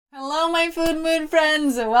Hello, my food mood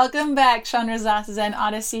friends. Welcome back, Chandra's Zen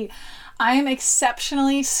Odyssey. I am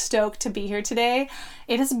exceptionally stoked to be here today.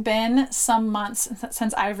 It has been some months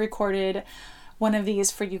since I've recorded one of these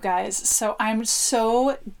for you guys, so I'm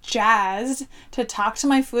so jazzed to talk to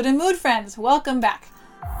my food and mood friends. Welcome back.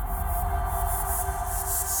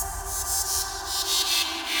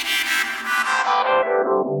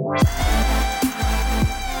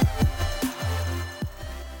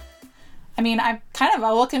 I mean, I'm kind of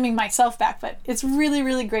welcoming myself back, but it's really,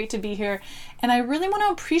 really great to be here. And I really want to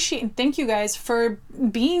appreciate and thank you guys for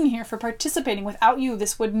being here, for participating. Without you,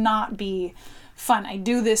 this would not be fun. I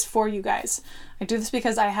do this for you guys. I do this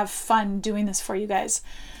because I have fun doing this for you guys.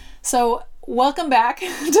 So welcome back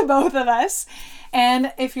to both of us.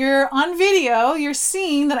 And if you're on video, you're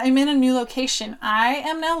seeing that I'm in a new location. I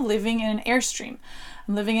am now living in an Airstream.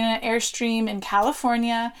 I'm living in an Airstream in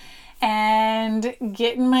California and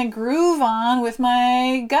getting my groove on with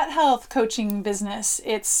my gut health coaching business.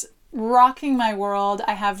 It's rocking my world.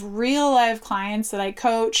 I have real live clients that I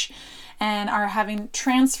coach and are having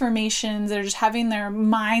transformations. They're just having their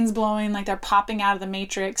minds blowing, like they're popping out of the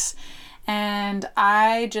matrix. And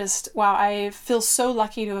I feel so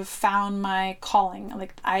lucky to have found my calling.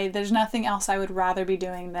 There's nothing else I would rather be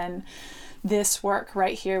doing than this work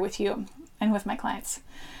right here with you and with my clients.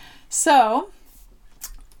 So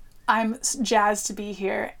I'm jazzed to be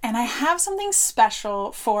here, and I have something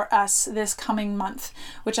special for us this coming month,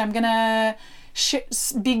 which I'm gonna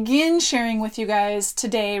begin sharing with you guys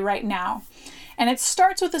today, right now. And it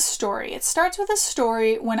starts with a story. It starts with a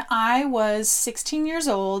story when I was 16 years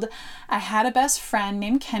old. I had a best friend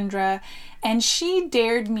named Kendra, and she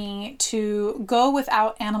dared me to go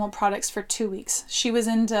without animal products for 2 weeks. She was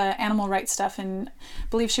into animal rights stuff, and I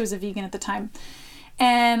believe she was a vegan at the time.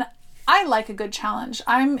 And I like a good challenge.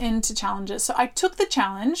 I'm into challenges. So I took the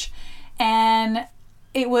challenge, and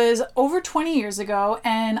it was over 20 years ago,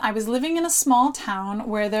 and I was living in a small town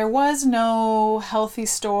where there was no healthy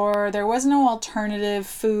store, there was no alternative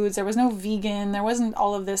foods, there was no vegan, there wasn't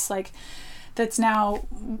all of this that's now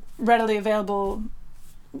readily available,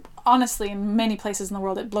 honestly, in many places in the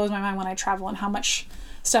world. It blows my mind when I travel and how much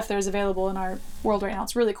stuff there is available in our world right now.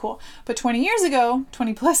 It's really cool. But 20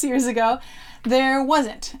 plus years ago, there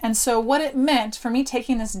wasn't. And so what it meant for me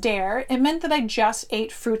taking this dare, it meant that I just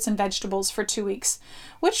ate fruits and vegetables for 2 weeks,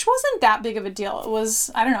 which wasn't that big of a deal. It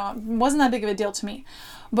wasn't that big of a deal to me.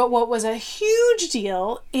 But what was a huge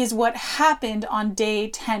deal is what happened on day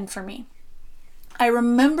 10 for me. I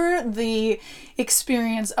remember the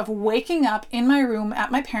experience of waking up in my room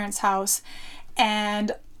at my parents' house,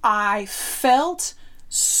 and I felt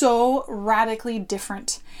so radically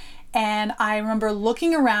different. And I remember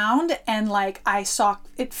looking around and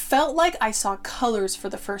it felt like I saw colors for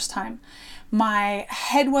the first time. My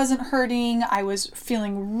head wasn't hurting. I was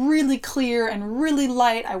feeling really clear and really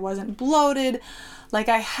light. I wasn't bloated. I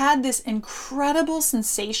had this incredible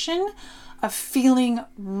sensation of feeling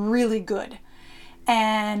really good.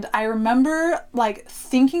 And I remember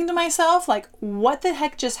thinking to myself, what the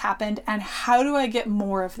heck just happened, and how do I get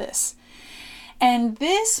more of this? And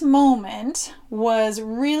this moment was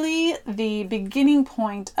really the beginning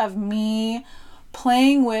point of me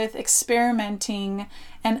playing with, experimenting,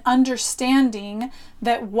 and understanding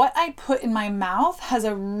that what I put in my mouth has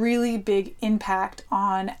a really big impact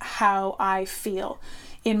on how I feel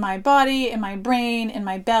in my body, in my brain, in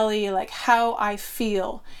my belly, how I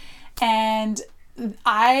feel. And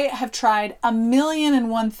I have tried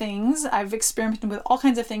 1,000,001 things. I've experimented with all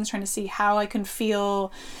kinds of things trying to see how I can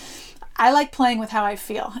feel. I like playing with how I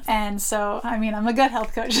feel. And so, I'm a gut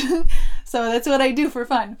health coach. So that's what I do for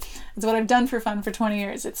fun. It's what I've done for fun for 20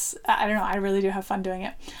 years. I don't know, I really do have fun doing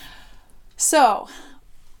it. So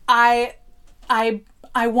I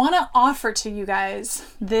want to offer to you guys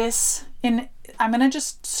this I'm going to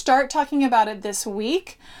just start talking about it this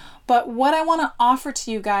week. But what I want to offer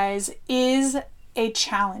to you guys is a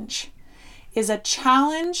challenge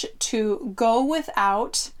to go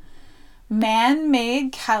without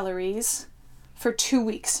man-made calories for 2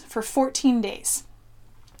 weeks, for 14 days.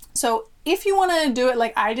 So if you want to do it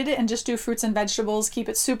like I did it and just do fruits and vegetables, keep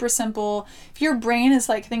it super simple. If your brain is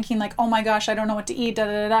thinking oh my gosh, I don't know what to eat,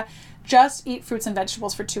 just eat fruits and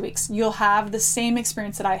vegetables for 2 weeks. You'll have the same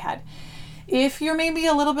experience that I had. If you're maybe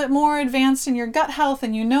a little bit more advanced in your gut health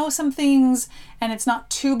and you know some things and it's not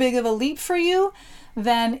too big of a leap for you,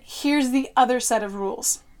 then here's the other set of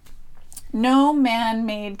rules. No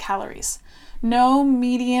man-made calories. No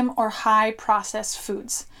medium or high processed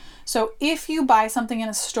foods. So if you buy something in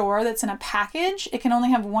a store that's in a package, it can only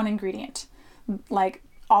have one ingredient, like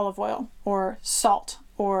olive oil or salt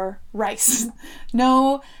or rice.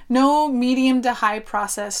 No medium to high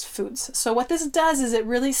processed foods. So what this does is it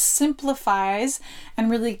really simplifies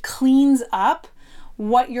and really cleans up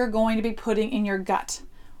what you're going to be putting in your gut.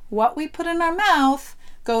 What we put in our mouth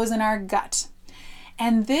goes in our gut.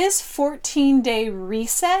 And this 14-day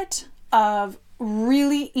reset of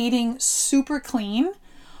really eating super clean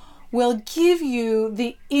will give you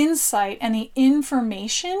the insight and the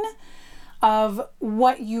information of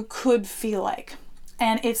what you could feel like.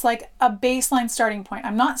 And it's like a baseline starting point.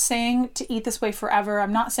 I'm not saying to eat this way forever.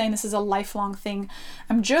 I'm not saying this is a lifelong thing.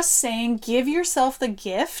 I'm just saying give yourself the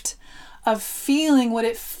gift of feeling what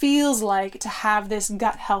it feels like to have this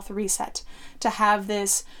gut health reset, to have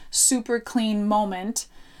this super clean moment,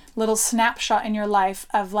 little snapshot in your life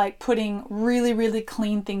of like putting really, really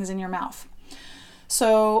clean things in your mouth.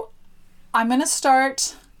 So I'm going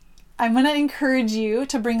to encourage you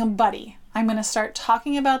to bring a buddy. I'm going to start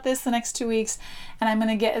talking about this the next 2 weeks, and I'm going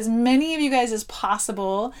to get as many of you guys as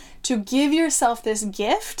possible to give yourself this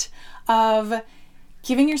gift of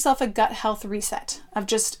giving yourself a gut health reset, of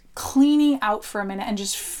just cleaning out for a minute and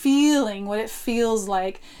just feeling what it feels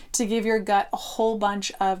like to give your gut a whole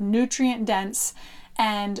bunch of nutrient dense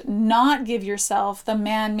and not give yourself the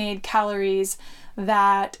man-made calories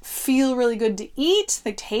that feel really good to eat.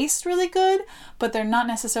 They taste really good, but they're not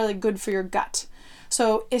necessarily good for your gut.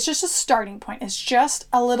 So it's just a starting point. It's just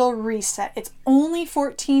a little reset. It's only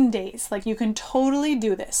 14 days. Like, you can totally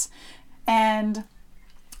do this. And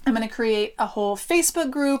I'm going to create a whole Facebook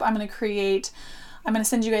group. I'm going to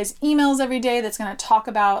send you guys emails every day that's going to talk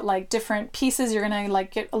about like different pieces. You're going to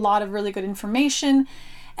like get a lot of really good information.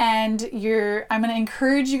 And I'm going to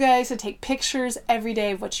encourage you guys to take pictures every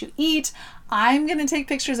day of what you eat. I'm going to take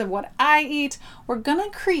pictures of what I eat. We're going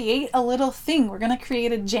to create a little thing. We're going to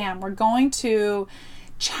create a jam. We're going to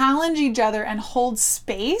challenge each other and hold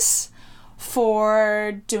space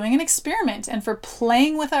for doing an experiment and for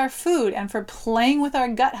playing with our food and for playing with our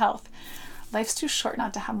gut health. Life's too short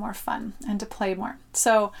not to have more fun and to play more.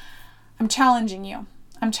 So I'm challenging you.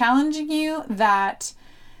 I'm challenging you that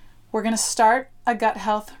we're going to start a gut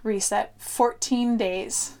health reset, 14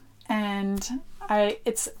 days. And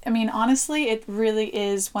honestly, it really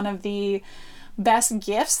is one of the best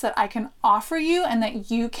gifts that I can offer you and that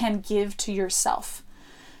you can give to yourself.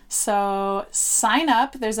 So sign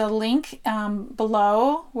up. There's a link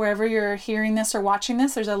below, wherever you're hearing this or watching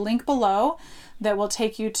this, there's a link below that will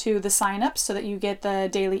take you to the sign up so that you get the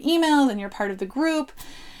daily emails and you're part of the group.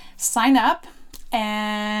 Sign up.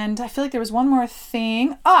 And I feel like there was one more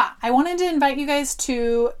thing. I wanted to invite you guys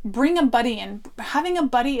to bring a buddy in. Having a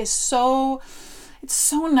buddy it's so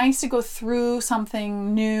nice to go through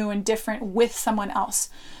something new and different with someone else.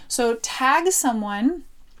 So tag someone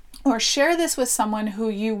or share this with someone who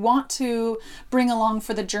you want to bring along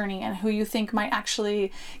for the journey and who you think might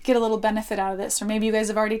actually get a little benefit out of this. Or maybe you guys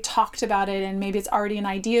have already talked about it and maybe it's already an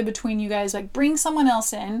idea between you guys. Like, bring someone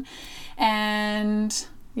else in and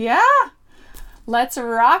let's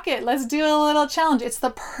rock it. Let's do a little challenge. It's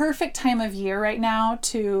the perfect time of year right now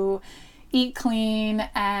to eat clean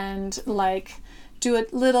and like do a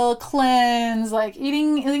little cleanse, like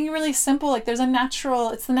eating really simple. Like it's the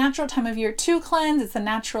natural time of year to cleanse. It's the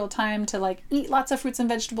natural time to like eat lots of fruits and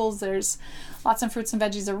vegetables. There's lots of fruits and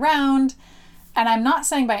veggies around. And I'm not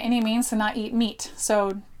saying by any means to not eat meat.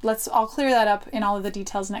 So I'll clear that up in all of the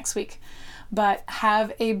details next week. But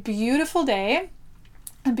have a beautiful day,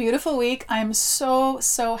 a beautiful week. I'm so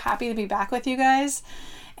happy to be back with you guys.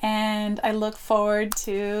 And I look forward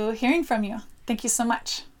to hearing from you. Thank you so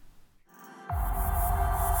much.